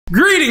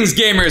Greetings,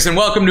 gamers, and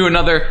welcome to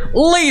another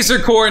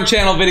Lasercorn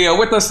channel video.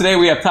 With us today,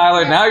 we have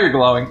Tyler. Now you're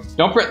glowing.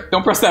 Don't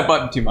press that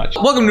button too much.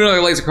 Welcome to another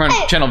Lasercorn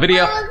channel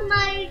video.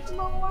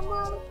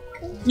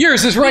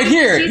 Yours is right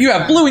here. You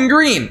have blue and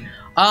green.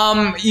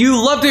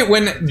 You loved it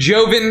when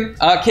Joven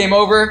came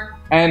over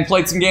and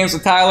played some games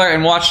with Tyler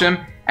and watched him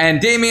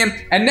and Damien.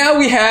 And now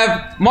we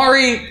have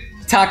Mari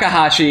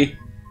Takahashi.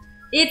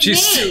 It's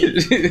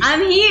me.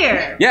 I'm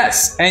here.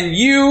 Yes, and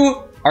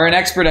you are an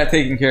expert at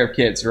taking care of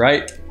kids,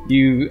 right?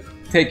 You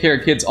take care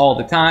of kids all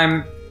the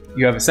time.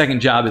 You have a second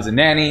job as a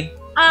nanny,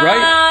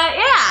 right?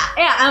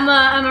 Yeah.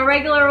 I'm a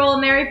regular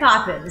old Mary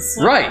Poppins.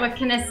 Right. What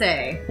can I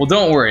say? Well,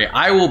 don't worry.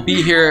 I will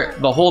be here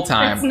the whole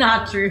time. That's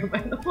not true, by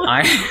the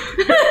way.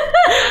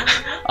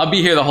 I'll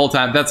be here the whole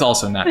time. That's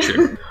also not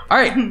true. All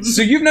right.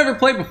 So you've never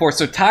played before,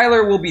 so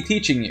Tyler will be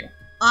teaching you.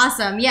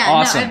 Awesome. Yeah.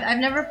 Awesome. No, I've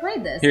never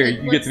played this. Here,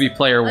 you get to be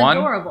player one.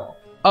 Adorable.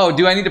 Oh,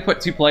 do I need to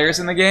put 2 players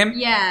in the game?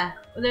 Yeah.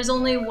 There's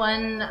only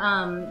one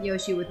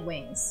Yoshi with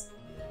wings.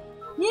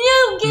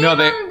 You gave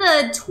him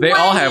the 20. They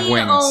all have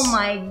wings. Oh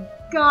my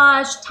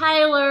gosh,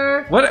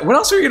 Tyler. What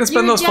else are you going to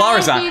spend those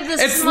flowers on?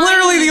 It's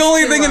literally the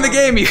only thing in the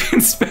game you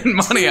can spend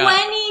money on.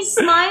 20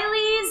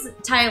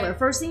 smileys? Tyler,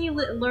 first thing you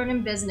learn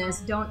in business,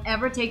 don't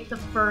ever take the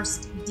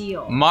first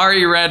deal.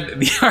 Mari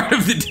read the art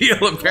of the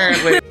deal,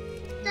 apparently.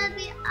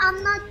 Daddy,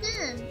 I'm not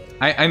good.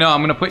 I know, I'm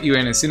going to put you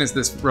in as soon as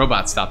this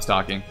robot stops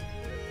talking.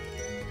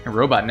 A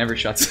robot never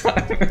shuts up.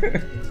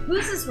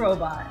 Who's this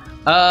robot?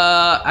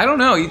 I don't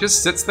know. He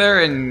just sits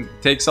there and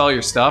takes all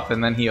your stuff,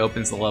 and then he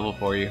opens the level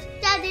for you.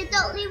 Daddy,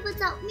 don't leave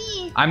without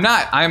me. I'm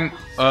not.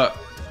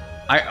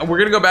 We're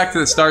gonna go back to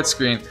the start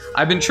screen.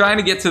 I've been trying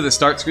to get to the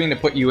start screen to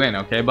put you in,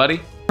 okay, buddy?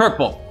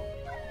 Purple.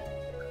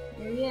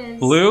 There he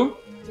is. Blue.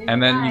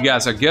 And then you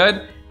guys are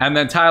good. And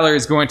then Tyler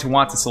is going to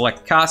want to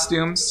select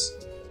costumes.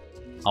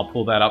 I'll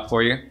pull that up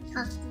for you.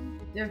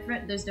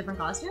 There's different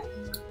costumes?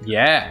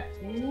 Yeah.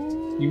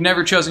 Ooh. You've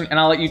never chosen, and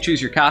I'll let you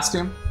choose your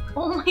costume.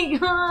 Oh my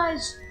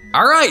gosh.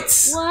 All right.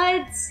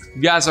 What?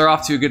 You guys are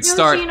off to a good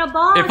start. Yoshi in a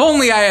box. If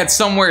only I had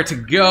somewhere to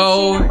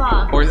go. Yoshi in a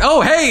box. Or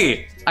oh,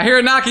 hey! I hear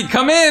a knocking.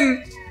 Come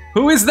in.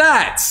 Who is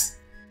that?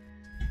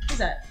 Who's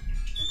that?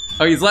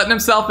 Oh, he's letting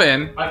himself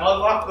in. I've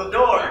unlocked the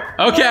door.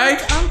 Okay.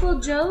 Oh, it's Uncle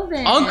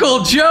Joven. Uncle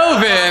The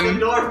Joven.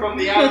 door from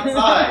the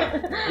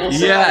outside. We'll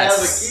say I have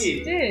a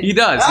key. Dude. He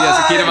does. He has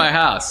a key to my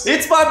house.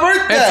 It's my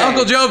birthday. It's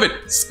Uncle Joven.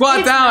 Squat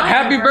It's down. not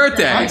Happy your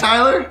birthday. birthday. Hi,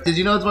 Tyler. Did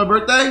you know it's my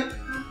birthday?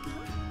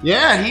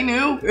 Yeah, he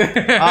knew.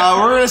 We're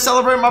gonna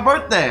celebrate my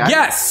birthday.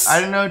 Yes. I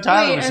didn't know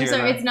Tyler Wait, was I'm here.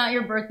 sorry. though. It's not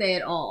your birthday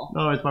at all.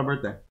 No, it's my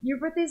birthday. Your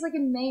birthday's like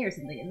in May or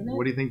something, isn't it?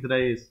 What do you think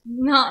today is?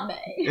 Not May.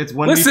 It's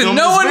when we Listen, filmed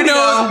no this one video.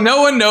 knows.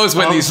 No one knows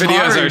when I'm these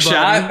videos sorry, are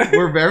shot. buddy.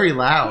 We're very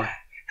loud.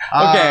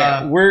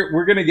 Okay,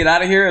 we're gonna get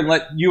out of here and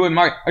let you and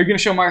Mari. Are you gonna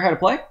show Mari how to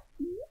play?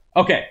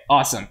 Okay,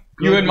 awesome.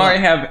 You Good and Mari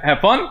luck.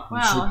 have fun.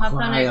 Wow, have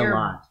fun at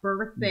your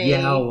birthday.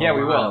 Yeah,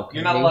 we will. Okay.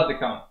 You're not allowed to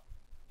come.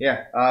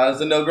 Yeah.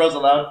 It's a No Girls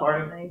Allowed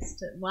party. Nice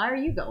to, why are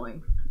you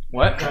going?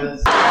 What?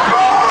 Because I'm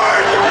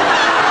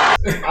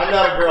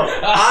not a girl.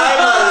 I'm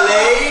a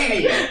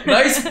lady.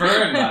 Nice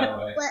burn, by the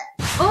way.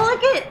 Oh,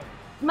 look it!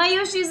 My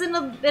Yoshi's in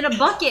a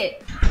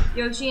bucket.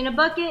 Yoshi in a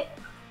bucket.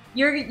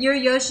 You're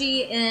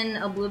Yoshi in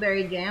a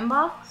blueberry jam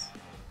box.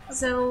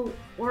 So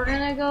we're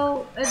gonna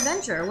go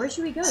adventure. Where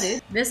should we go,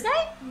 dude? This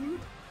guy?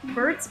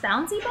 Bert's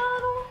bouncy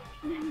bottle?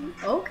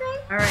 Okay.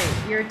 All right.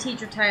 You're a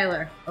teacher,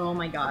 Tyler. Oh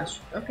my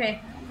gosh.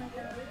 Okay.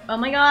 Oh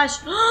my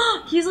gosh.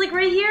 He's like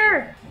right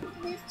here.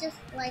 He's just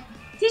like...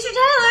 Teacher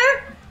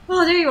Tyler!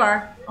 Oh, there you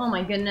are. Oh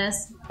my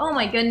goodness. Oh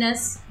my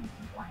goodness.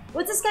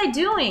 What's this guy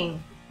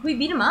doing? Can we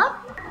beat him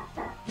up?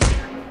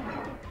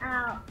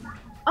 Ow.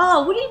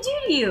 Oh, what did he do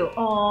to you?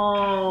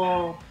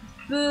 Oh,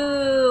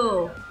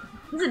 boo.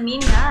 He's a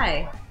mean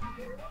guy.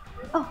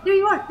 Oh, there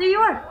you are. There you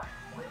are.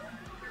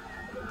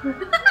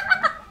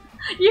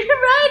 You're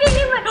riding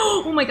in my...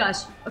 Oh my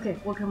gosh. Okay,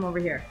 we'll come over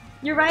here.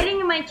 You're riding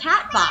in my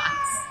cat box.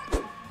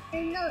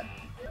 And look,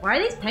 Why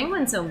are these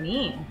penguins so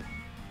mean?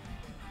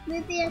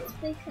 maybe it's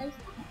because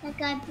that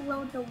guy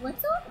blew the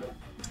whistle?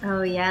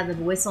 Oh yeah, the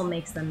whistle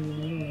makes them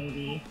mean,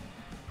 maybe.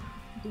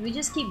 Do we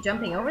just keep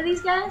jumping over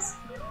these guys?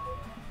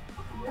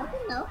 I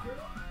don't know.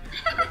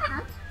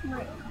 That's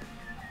smart.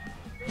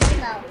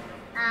 Hello.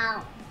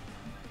 Ow.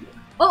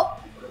 Oh!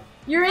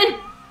 You're in...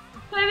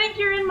 I think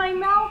you're in my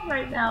mouth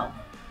right now.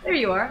 There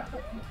you are.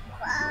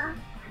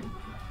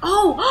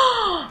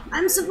 Oh!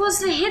 I'm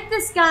supposed to hit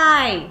this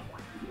guy!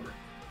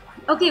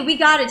 Okay, we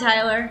got it,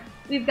 Tyler.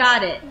 We've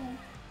got it.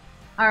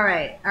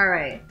 Alright,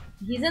 alright.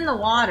 He's in the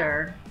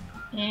water.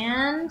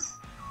 And...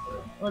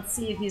 let's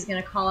see if he's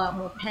gonna call out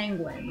more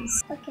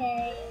penguins.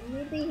 Okay,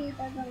 maybe he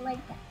doesn't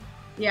like that.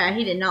 Yeah,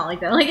 he did not like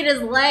that. Look at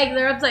his legs,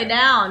 they're upside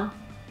down.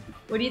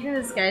 What do you think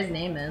this guy's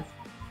name is?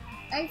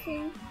 I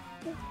think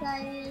this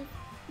guy is,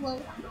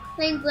 well,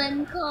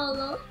 penguin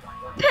collar.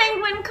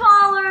 Penguin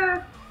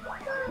collar!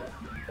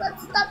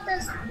 Let's stop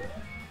this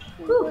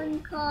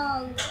penguin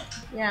collar.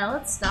 Yeah,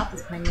 let's stop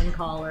this penguin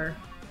collar.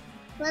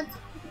 Let's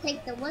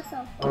take the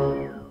whistle.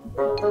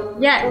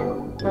 Yeah,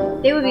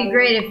 it would be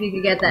great if you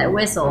could get that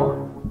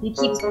whistle. He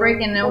keeps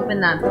breaking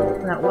open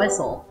that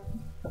whistle.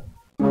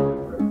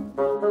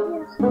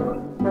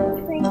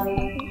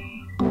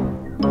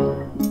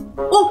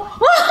 Oh!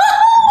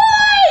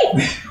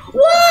 Why?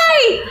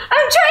 Why?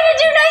 I'm trying to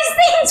do nice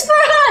things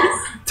for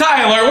us!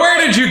 Tyler,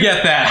 where did you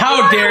get that?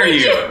 How dare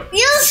you?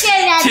 You said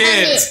that,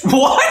 Kids.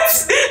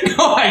 What?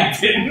 No, I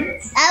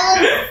didn't.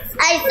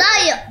 I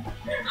saw you.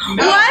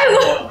 No.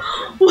 Why?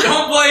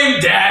 Don't blame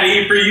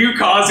Daddy for you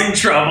causing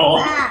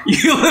trouble.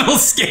 You little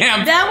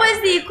scamp. That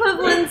was the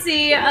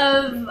equivalency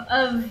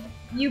of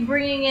you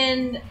bringing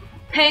in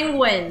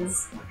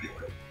penguins.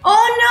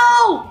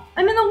 Oh no!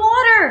 I'm in the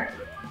water!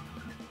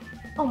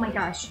 Oh my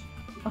gosh.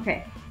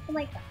 Okay. Oh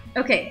my god.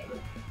 Okay.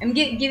 I'm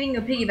giving you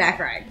a piggyback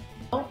ride.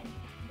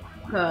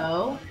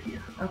 Go.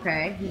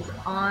 Okay. He's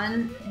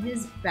on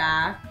his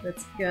back.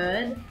 That's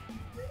good.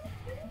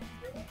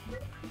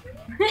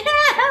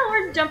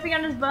 We're jumping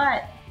on his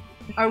butt.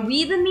 Are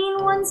we the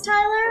mean ones,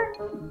 Tyler?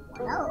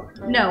 No.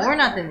 No, we're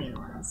not the mean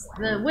ones.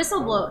 The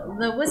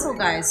whistle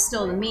guy is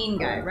still the mean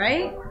guy,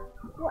 right?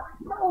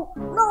 No.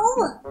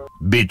 No.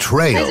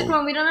 Betrayal.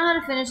 Lasercorn, we don't know how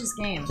to finish this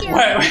game.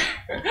 What?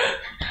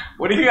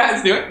 What are you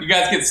guys doing? You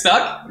guys get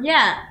stuck?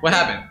 Yeah. What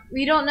happened?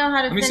 We don't know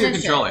how to Let me finish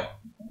see the controller.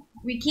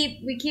 We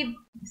keep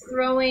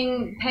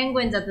throwing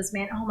penguins at this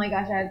man. Oh my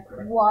gosh, I have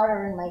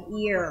water in my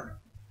ear.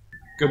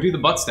 Go do the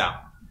butts down.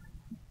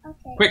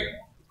 Okay. Quick.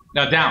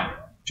 Now down.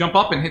 Jump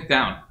up and hit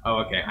down. Oh,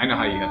 okay. I know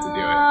how you have to do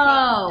it.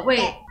 Oh,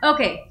 wait.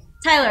 Okay.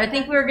 Tyler, I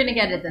think we're gonna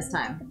get it this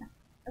time.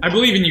 I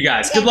believe in you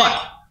guys. Good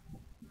luck.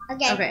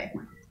 Okay. Okay.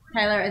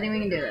 Tyler, I think we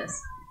can do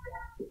this.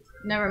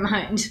 Never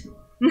mind.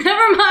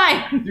 Never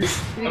mind!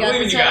 I believe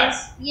in you Tyler?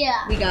 guys.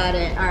 Yeah. We got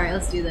it. Alright,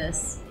 let's do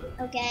this.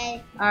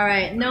 Okay.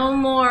 Alright, no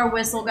more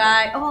whistle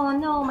guy. Oh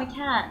no, my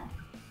cat.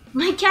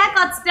 My cat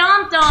got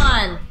stomped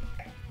on!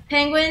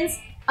 Penguins,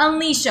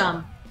 unleash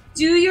them.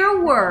 Do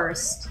your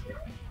worst.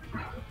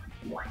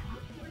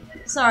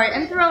 Sorry,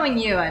 I'm throwing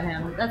you at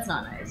him. That's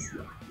not nice.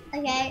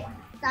 Okay.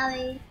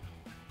 Sorry.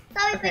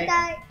 Sorry Okay. for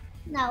that.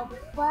 No,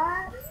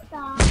 but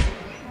stop.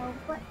 No,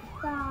 but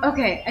stop.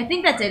 Okay, I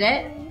think that did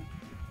it.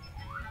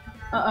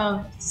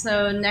 Uh-oh.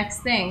 So,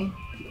 next thing.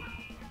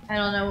 I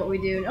don't know what we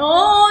do.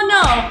 Oh,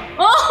 no!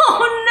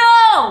 Oh,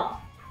 no!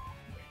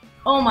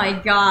 Oh, my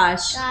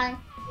gosh. God.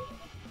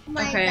 Oh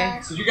my Okay.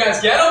 gosh. Did you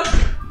guys get them?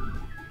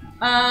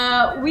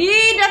 We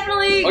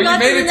definitely Oh, got you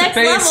made to the it to next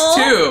phase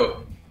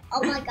level. 2.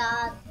 Oh my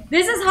god.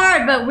 This is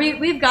hard, but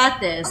we've got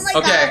this. Oh my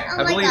Okay, god. Oh I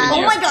my believe in god. Oh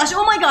you. my gosh,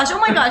 oh my gosh, oh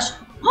my gosh.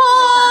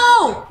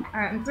 Oh!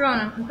 Alright, I'm throwing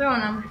him, I'm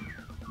throwing him.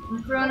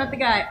 I'm throwing at the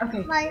guy. Okay.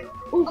 My,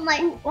 Ooh, oh my.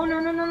 ooh, oh no,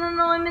 no, no, no,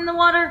 no, I'm in the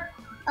water.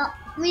 Oh,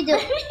 we do. We're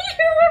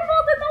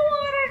both in the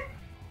water.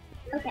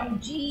 Okay. Oh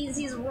jeez,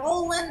 he's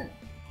rolling.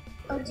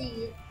 Oh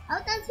geez. How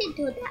does he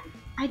do that?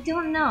 I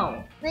don't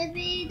know.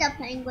 Maybe the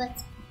penguin.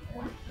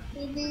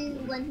 Maybe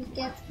when he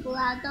gets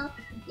Colorado,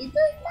 he does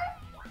that?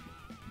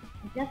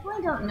 I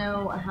definitely don't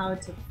know how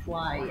to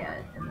fly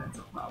yet, and that's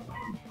a problem.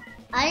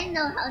 I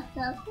know how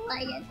to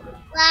fly it.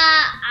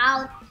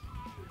 Out.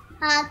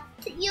 How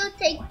do you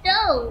take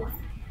those?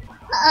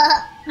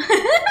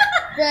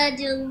 Did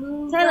you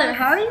lose Tyler,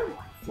 how are you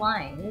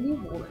flying? What are you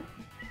holding?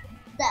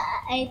 the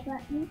A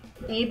button?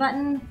 A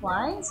button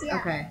flies? Yeah.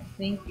 Okay,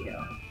 thank you.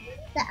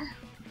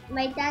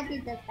 My daddy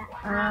does that.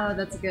 Oh,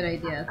 that's a good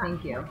idea.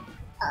 Thank you.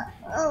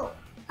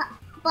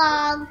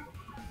 Bong.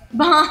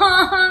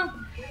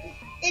 Bong!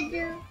 Did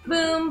you?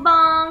 Boom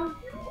bong!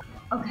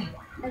 Okay,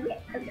 Okay.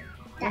 Okay.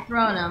 we're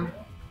throwing them.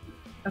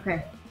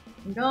 Okay,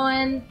 I'm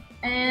going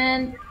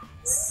and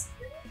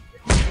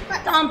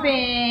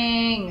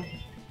stomping.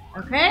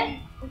 Okay.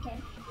 Okay.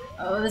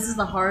 Oh, this is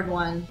the hard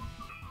one.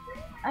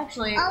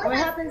 Actually, Oh, what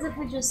that's- happens if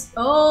we just?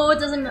 Oh, it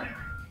doesn't.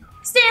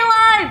 Stay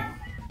alive!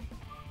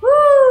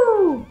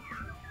 Woo!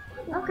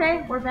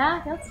 Okay, we're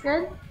back. That's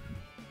good.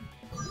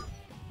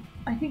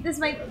 I think this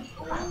might.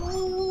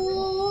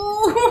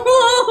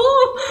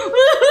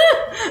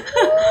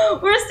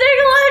 We're staying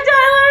alive,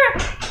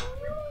 Tyler.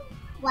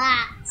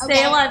 Wow. Stay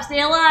Okay. alive,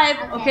 stay alive.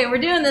 Okay. Okay, we're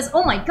doing this.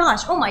 Oh my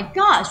gosh,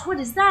 what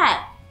is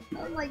that?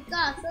 Oh my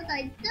gosh, what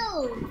I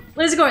do?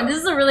 Lasercorn, this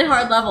is a really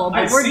hard level, but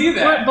I see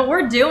that. but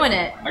we're doing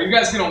it. Are you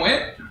guys gonna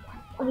win?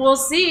 We'll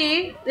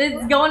see.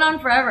 It's going on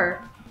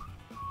forever.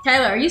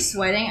 Tyler, are you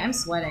sweating? I'm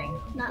sweating.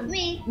 Not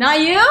me. Not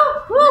you?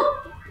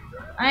 Woo!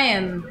 I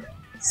am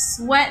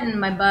sweating,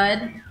 my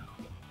bud.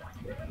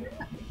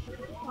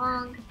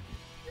 Wrong.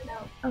 No.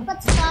 Oh.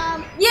 But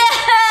stop.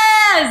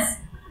 Yes!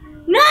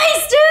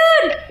 Nice,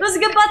 dude! It was a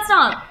good butt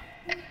stomp.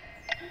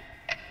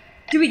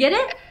 Did we get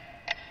it?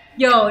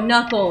 Yo,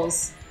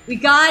 Knuckles. We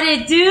got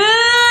it, dude!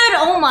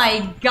 Oh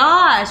my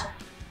gosh.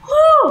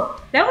 Whew!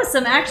 That was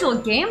some actual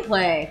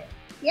gameplay.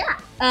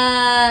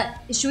 Yeah.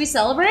 Should we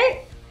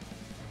celebrate?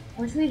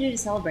 What should we do to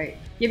celebrate?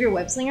 You have your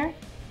web slinger?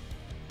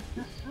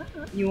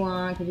 You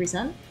want Capri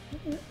Sun?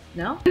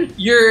 No?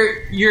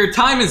 Your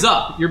time is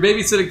up. Your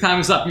babysitting time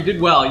is up. You did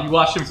well. You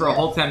watched him for a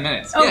whole 10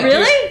 minutes. Oh, Yeah,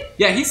 really? juice.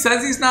 Yeah, he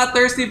says he's not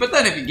thirsty, but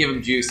then if you give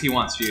him juice, he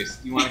wants juice.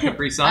 You want a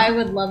Capri Sun? I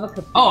would love a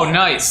Capri Oh, Sun.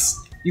 nice.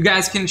 You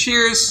guys can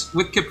cheers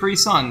with Capri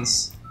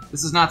Suns.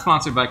 This is not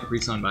sponsored by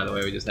Capri Sun, by the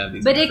way. We just have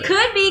these. But it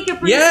could be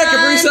Capri Sun. Yeah,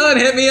 Capri Sun,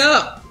 hit me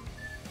up.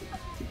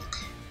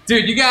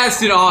 Dude, you guys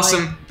did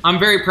awesome. I'm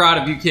very proud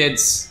of you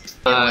kids.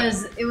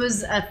 It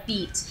was a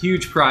feat.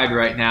 Huge pride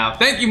right now.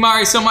 Thank you,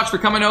 Mari, so much for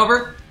coming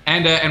over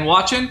and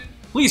watching.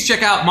 Please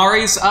check out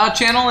Mari's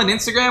channel and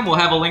Instagram. We'll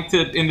have a link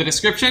to in the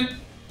description.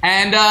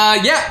 And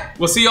yeah,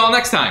 we'll see you all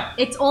next time.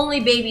 It's only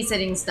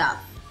babysitting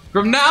stuff.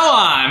 From now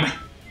on.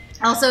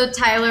 Also,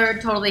 Tyler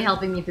totally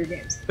helping me through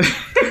games.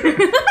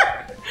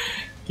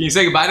 Can you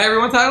say goodbye to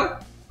everyone,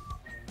 Tyler?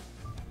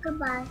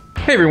 Goodbye.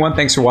 Hey everyone,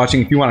 thanks for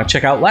watching. If you want to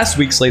check out last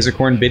week's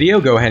Lasercorn video,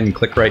 go ahead and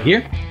click right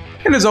here.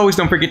 And as always,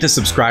 don't forget to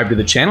subscribe to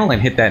the channel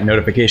and hit that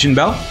notification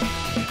bell.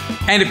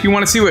 And if you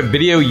want to see what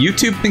video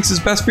YouTube thinks is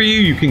best for you,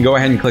 you can go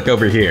ahead and click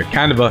over here.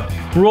 Kind of a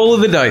roll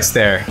of the dice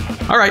there.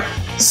 All right,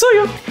 see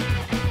ya.